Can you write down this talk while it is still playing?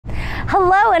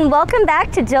Hello and welcome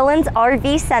back to Dylan's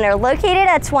RV Center, located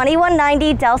at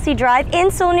 2190 Delsea Drive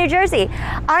in Sewell, New Jersey.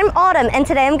 I'm Autumn, and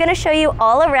today I'm going to show you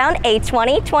all around a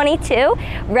 2022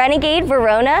 Renegade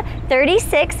Verona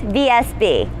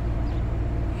 36VSB.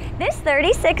 This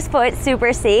 36-foot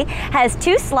Super C has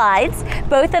two slides.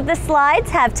 Both of the slides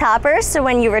have toppers, so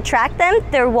when you retract them,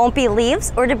 there won't be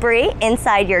leaves or debris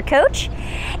inside your coach.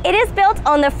 It is built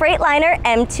on the Freightliner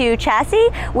M2 chassis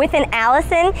with an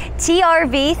Allison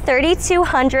TRV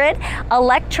 3200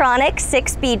 electronic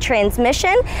 6-speed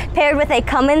transmission paired with a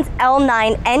Cummins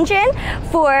L9 engine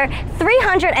for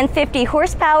 350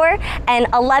 horsepower and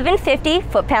 1150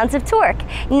 foot-pounds of torque.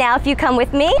 Now, if you come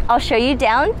with me, I'll show you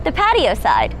down the patio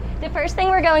side. The first thing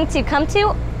we're going to come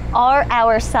to are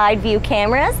our side view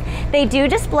cameras. They do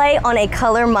display on a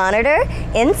color monitor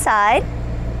inside.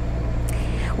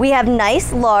 We have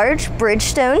nice large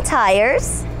Bridgestone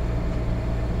tires.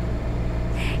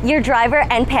 Your driver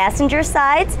and passenger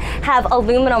sides have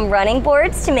aluminum running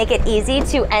boards to make it easy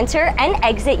to enter and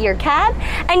exit your cab.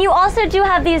 And you also do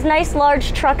have these nice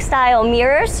large truck style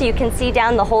mirrors so you can see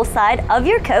down the whole side of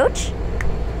your coach.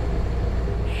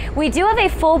 We do have a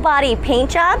full body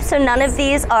paint job, so none of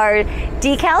these are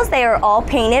decals. They are all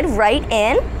painted right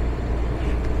in.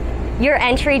 Your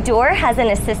entry door has an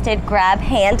assisted grab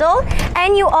handle,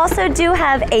 and you also do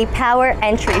have a power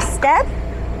entry step.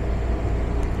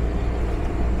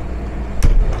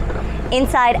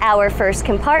 Inside our first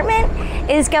compartment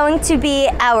is going to be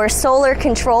our solar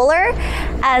controller,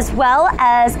 as well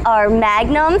as our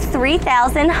Magnum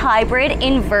 3000 hybrid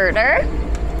inverter.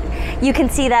 You can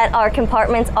see that our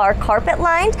compartments are carpet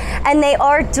lined and they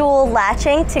are dual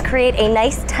latching to create a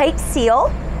nice tight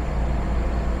seal.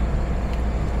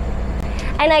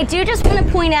 And I do just want to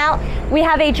point out, we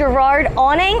have a Girard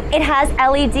awning. It has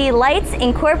LED lights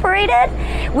incorporated.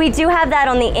 We do have that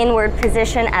on the inward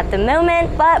position at the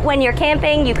moment, but when you're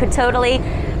camping, you could totally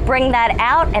bring that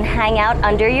out and hang out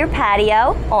under your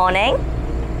patio awning.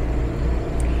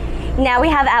 Now we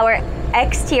have our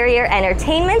exterior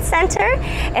entertainment center.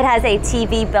 It has a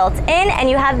TV built in, and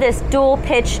you have this dual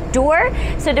pitch door,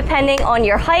 so depending on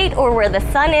your height or where the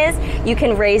sun is, you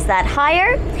can raise that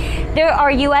higher. There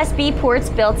are USB ports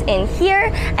built in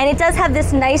here, and it does have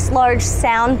this nice large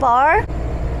sound bar.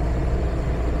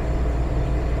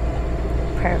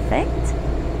 Perfect.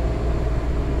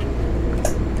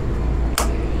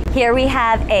 Here we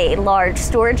have a large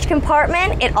storage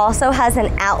compartment. It also has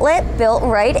an outlet built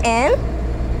right in.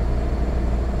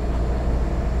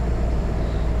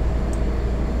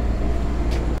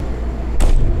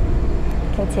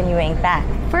 Continuing back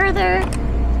further.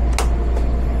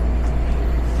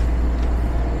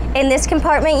 In this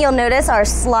compartment, you'll notice our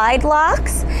slide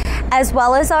locks as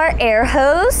well as our air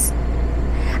hose,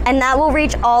 and that will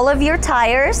reach all of your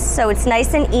tires, so it's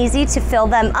nice and easy to fill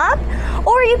them up,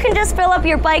 or you can just fill up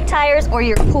your bike tires or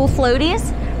your pool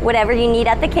floaties, whatever you need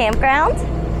at the campground.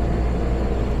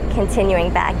 Continuing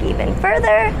back even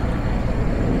further.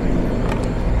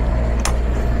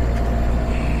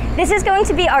 This is going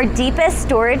to be our deepest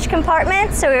storage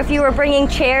compartment, so if you were bringing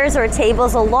chairs or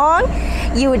tables along,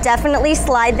 you would definitely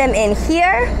slide them in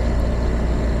here.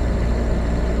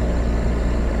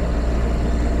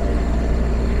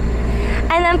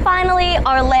 And then finally,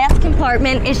 our last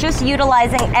compartment is just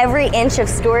utilizing every inch of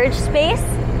storage space.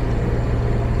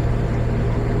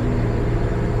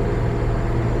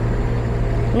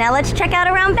 Now let's check out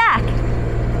around back.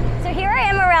 So here I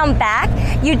am around back.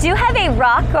 You do have a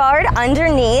rock guard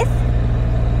underneath.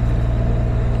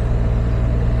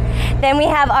 Then we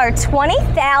have our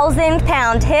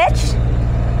 20,000-pound hitch.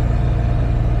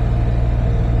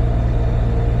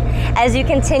 As you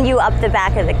continue up the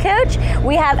back of the coach,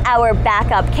 we have our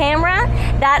backup camera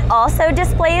that also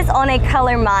displays on a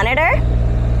color monitor.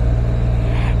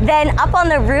 Then up on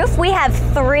the roof, we have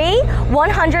three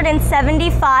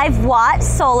 175-watt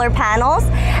solar panels,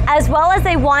 as well as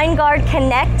a WineGuard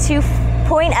Connect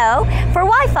 2.0 for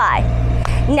Wi-Fi.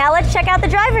 Now let's check out the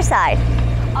driver's side.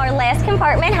 Our last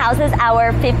compartment houses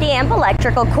our 50-amp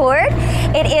electrical cord.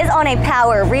 It is on a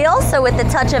power reel, so with the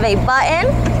touch of a button,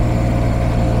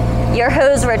 your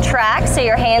hose retracts so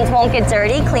your hands won't get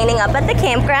dirty cleaning up at the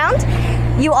campground.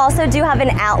 You also do have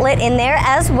an outlet in there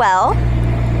as well.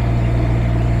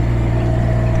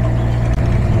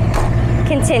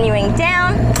 Continuing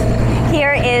down,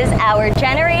 here is our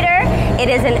generator. It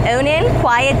is an awning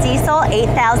quiet diesel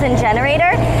 8000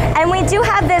 generator, and we do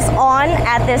have this on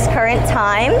at this current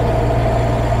time.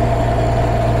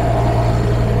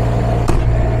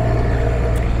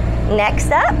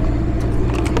 Next up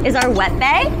is our wet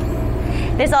bay.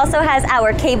 This also has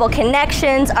our cable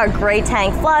connections, our gray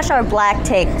tank flush, our black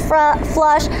tank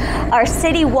flush, our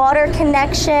city water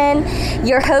connection.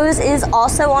 Your hose is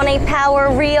also on a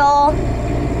power reel.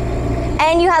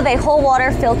 And you have a whole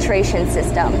water filtration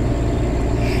system.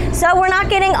 So we're not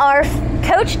getting our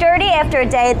coach dirty after a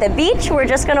day at the beach. We're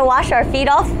just gonna wash our feet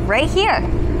off right here.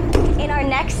 In our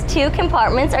next two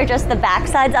compartments are just the back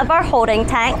sides of our holding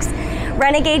tanks.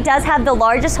 Renegade does have the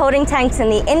largest holding tanks in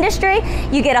the industry.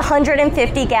 You get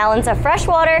 150 gallons of fresh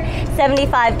water,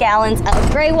 75 gallons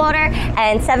of gray water,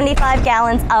 and 75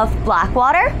 gallons of black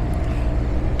water.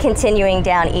 Continuing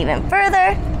down even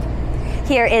further,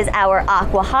 here is our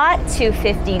Aqua Hot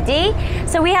 250D.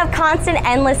 So we have constant,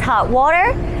 endless hot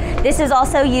water. This is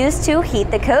also used to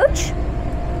heat the coach.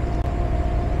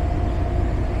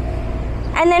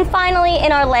 And then finally,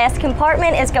 in our last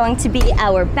compartment is going to be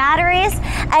our batteries.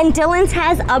 And Dillon's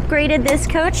has upgraded this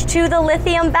coach to the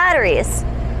lithium batteries.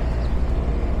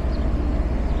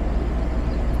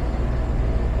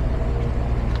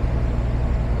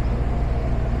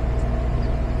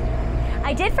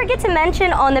 I did forget to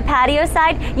mention on the patio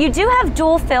side, you do have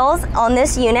dual fills on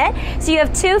this unit. So you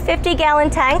have two 50-gallon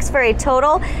tanks for a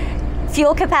total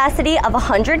fuel capacity of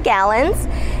 100 gallons.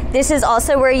 This is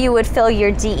also where you would fill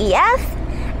your DEF.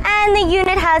 And the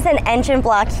unit has an engine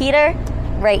block heater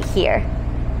right here.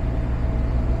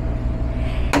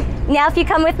 Now if you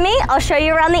come with me, I'll show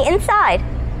you around the inside.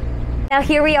 Now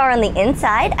here we are on the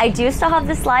inside. I do still have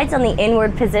the slides on the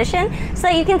inward position so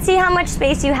that you can see how much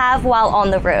space you have while on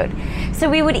the road. So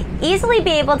we would easily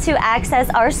be able to access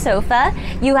our sofa.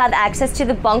 You have access to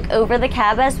the bunk over the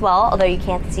cab as well, although you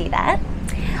can't see that.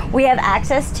 We have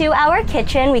access to our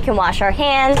kitchen. We can wash our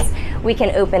hands. We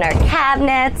can open our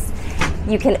cabinets.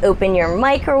 You can open your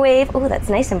microwave. Oh, that's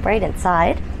nice and bright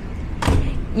inside.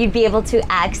 You'd be able to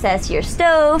access your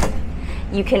stove.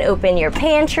 You can open your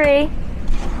pantry.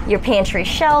 Your pantry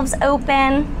shelves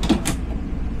open.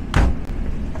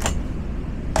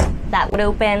 That would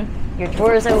open. Your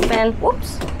drawers open.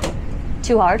 Whoops,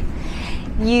 too hard.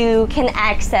 You can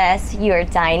access your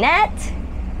dinette.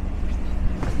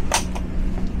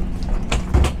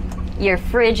 Your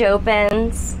fridge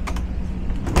opens.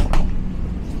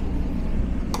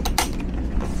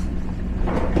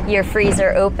 Your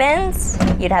freezer opens.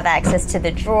 You'd have access to the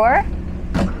drawer.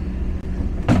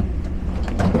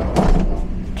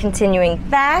 Continuing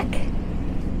back,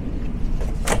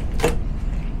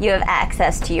 you have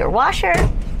access to your washer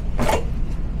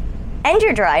and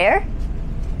your dryer.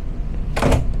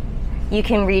 You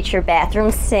can reach your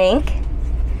bathroom sink.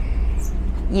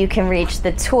 You can reach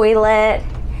the toilet.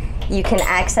 You can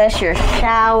access your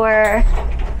shower.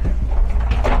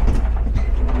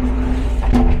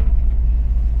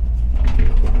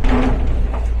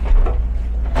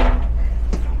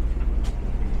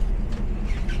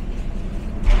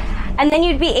 And then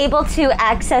you'd be able to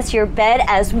access your bed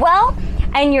as well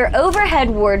and your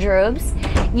overhead wardrobes.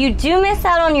 You do miss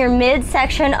out on your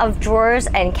midsection of drawers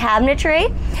and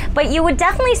cabinetry, but you would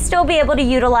definitely still be able to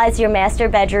utilize your master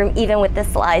bedroom even with the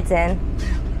slides in.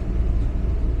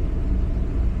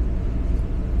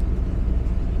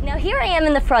 Now here I am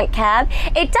in the front cab.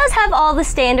 It does have all the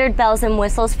standard bells and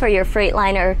whistles for your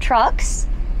Freightliner trucks.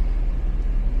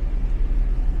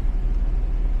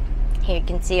 Here you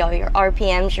can see all your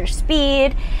RPMs, your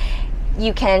speed.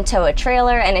 You can tow a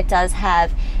trailer, and it does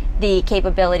have the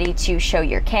capability to show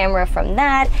your camera from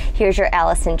that. Here's your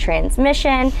Allison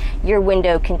transmission, your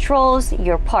window controls,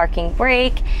 your parking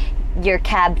brake, your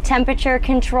cab temperature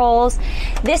controls.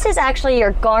 This is actually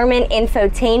your Garmin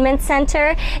infotainment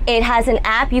center. It has an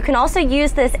app. You can also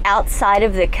use this outside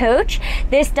of the coach.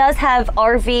 This does have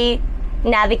RV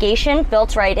navigation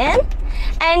built right in,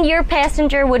 and your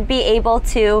passenger would be able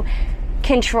to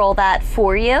control that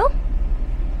for you.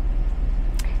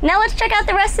 Now let's check out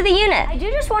the rest of the unit. I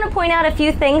do just want to point out a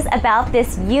few things about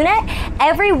this unit.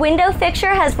 Every window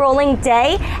fixture has rolling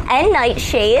day and night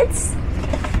shades.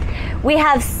 We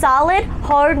have solid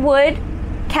hardwood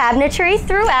cabinetry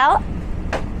throughout,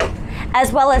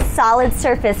 as well as solid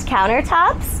surface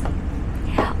countertops.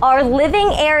 Our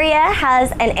living area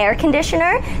has an air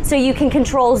conditioner, so you can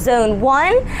control zone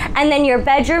 1, and then your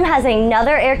bedroom has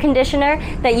another air conditioner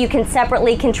that you can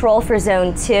separately control for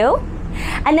zone 2.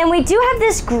 And then we do have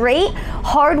this great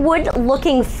hardwood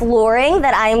looking flooring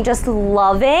that I am just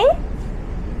loving.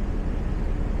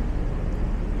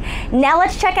 Now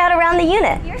let's check out around the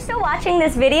unit. If you're still watching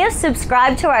this video,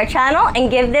 subscribe to our channel and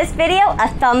give this video a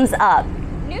thumbs up.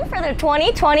 New for the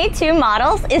 2022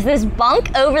 models is this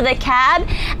bunk over the cab,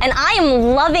 and I am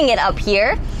loving it up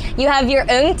here. You have your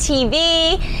own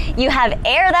TV, you have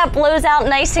air that blows out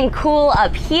nice and cool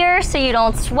up here so you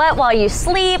don't sweat while you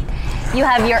sleep. You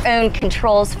have your own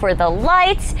controls for the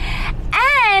lights.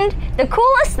 And the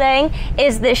coolest thing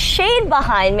is the shade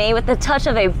behind me with the touch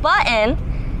of a button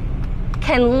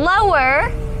can lower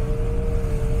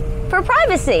for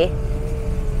privacy.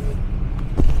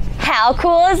 How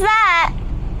cool is that?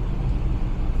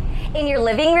 In your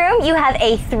living room, you have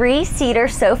a 3-seater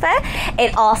sofa.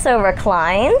 It also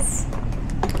reclines.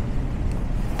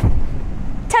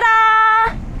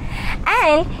 Ta-da!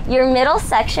 And your middle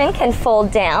section can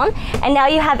fold down. And now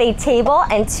you have a table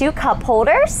and 2 cup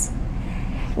holders.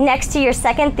 Next to your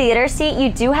second theater seat, you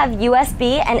do have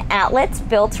USB and outlets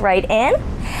built right in.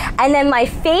 And then my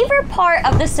favorite part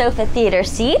of the sofa theater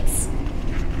seats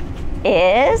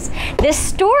is this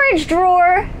storage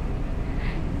drawer.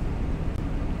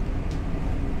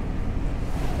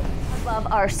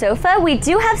 Above our sofa, we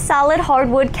do have solid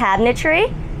hardwood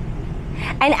cabinetry.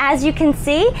 And as you can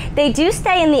see, they do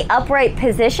stay in the upright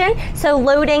position, so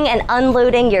loading and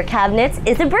unloading your cabinets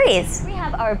is a breeze. We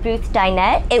have our booth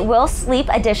dinette. It will sleep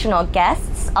additional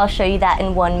guests. I'll show you that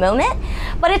in one moment.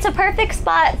 But it's a perfect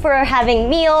spot for having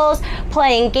meals,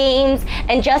 playing games,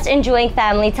 and just enjoying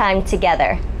family time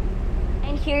together.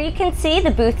 And here you can see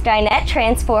the booth dinette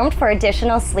transformed for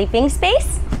additional sleeping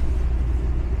space.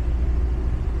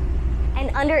 And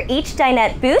under each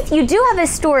dinette booth, you do have a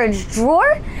storage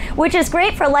drawer, which is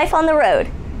great for life on the road.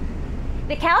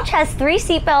 The couch has 3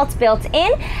 seat belts built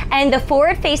in, and the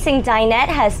forward-facing dinette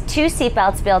has 2 seat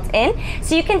belts built in,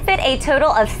 so you can fit a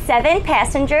total of 7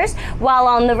 passengers while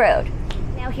on the road.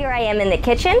 Now here I am in the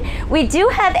kitchen. We do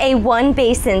have a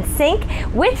 1-basin sink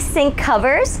with sink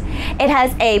covers. It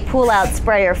has a pull-out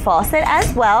sprayer faucet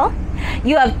as well.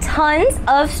 You have tons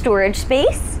of storage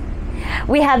space.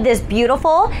 We have this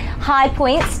beautiful High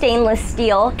Point stainless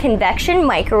steel convection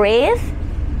microwave.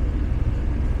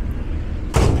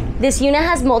 This unit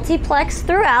has multiplex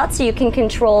throughout, so you can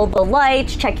control the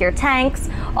lights, check your tanks,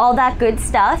 all that good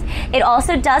stuff. It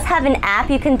also does have an app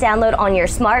you can download on your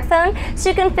smartphone, so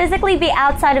you can physically be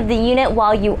outside of the unit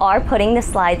while you are putting the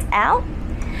slides out.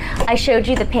 I showed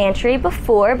you the pantry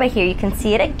before, but here you can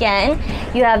see it again.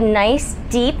 You have nice,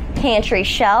 deep pantry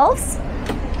shelves.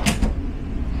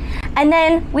 And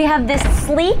then we have this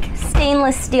sleek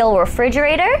stainless steel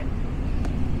refrigerator.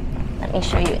 Let me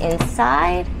show you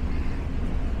inside.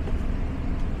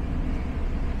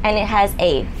 And it has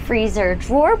a freezer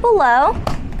drawer below.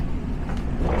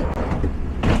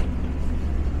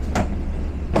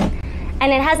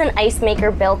 And it has an ice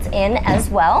maker built in as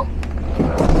well.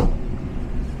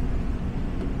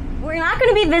 We're not going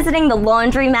to be visiting the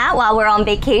laundromat while we're on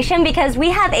vacation because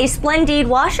we have a Splendide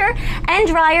washer and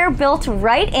dryer built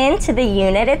right into the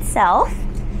unit itself.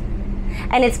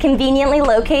 And it's conveniently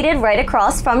located right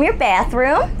across from your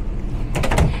bathroom.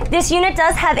 This unit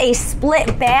does have a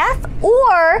split bath,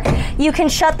 or you can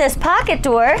shut this pocket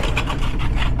door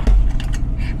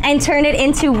and turn it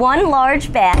into one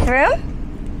large bathroom.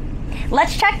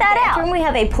 Let's check that out. We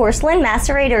have a porcelain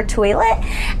macerator toilet,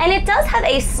 and it does have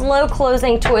a slow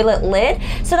closing toilet lid,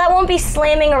 so that won't be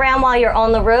slamming around while you're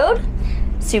on the road.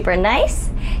 Super nice.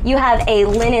 You have a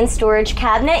linen storage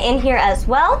cabinet in here as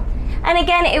well, and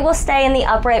again, it will stay in the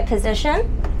upright position.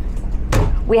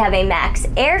 We have a max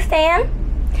air fan,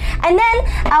 and then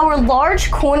our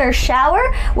large corner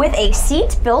shower with a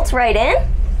seat built right in.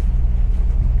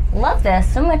 Love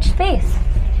this, so much space.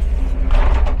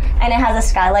 And it has a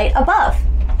skylight above.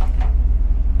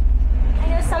 I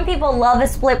know some people love a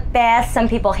split bath, some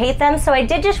people hate them, so I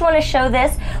did just want to show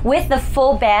this with the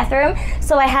full bathroom.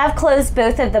 So I have closed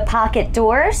both of the pocket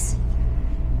doors.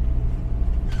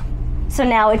 So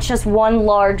now it's just one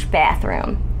large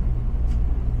bathroom.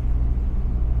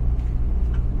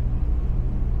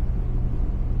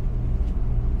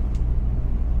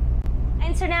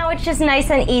 So now it's just nice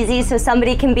and easy, so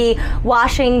somebody can be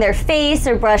washing their face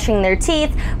or brushing their teeth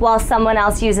while someone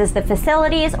else uses the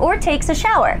facilities or takes a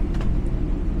shower.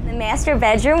 In the master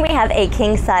bedroom, we have a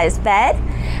king-size bed.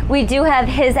 We do have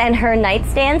his and her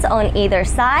nightstands on either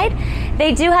side.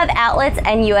 They do have outlets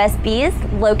and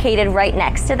USBs located right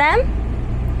next to them.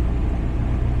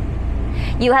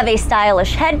 You have a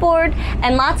stylish headboard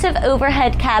and lots of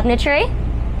overhead cabinetry,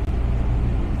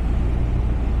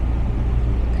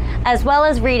 as well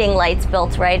as reading lights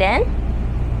built right in.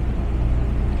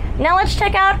 Now let's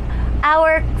check out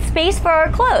our space for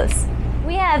our clothes.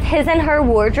 We have his and her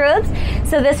wardrobes,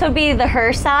 so this would be the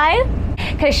her side,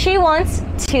 because she wants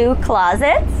 2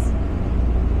 closets.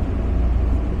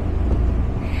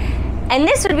 And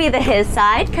this would be the his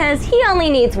side, because he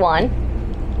only needs 1.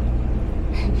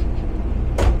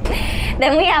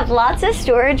 Then we have lots of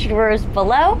storage drawers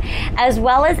below, as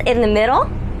well as in the middle.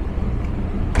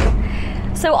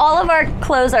 So all of our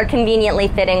clothes are conveniently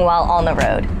fitting while on the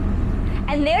road.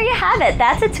 And there you have it.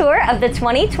 That's a tour of the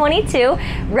 2022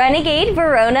 Renegade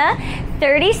Verona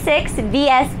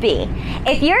 36VSB.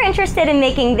 If you're interested in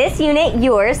making this unit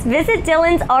yours, visit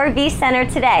Dillon's RV Center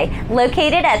today,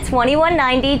 located at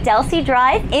 2190 Delsea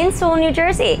Drive in Sewell, New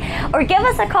Jersey, or give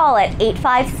us a call at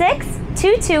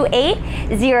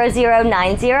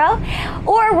 856-228-0090,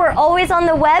 or we're always on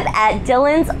the web at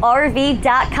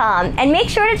dillonsrv.com. And make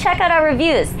sure to check out our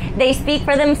reviews. They speak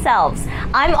for themselves.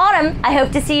 I'm Autumn. I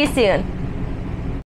hope to see you soon.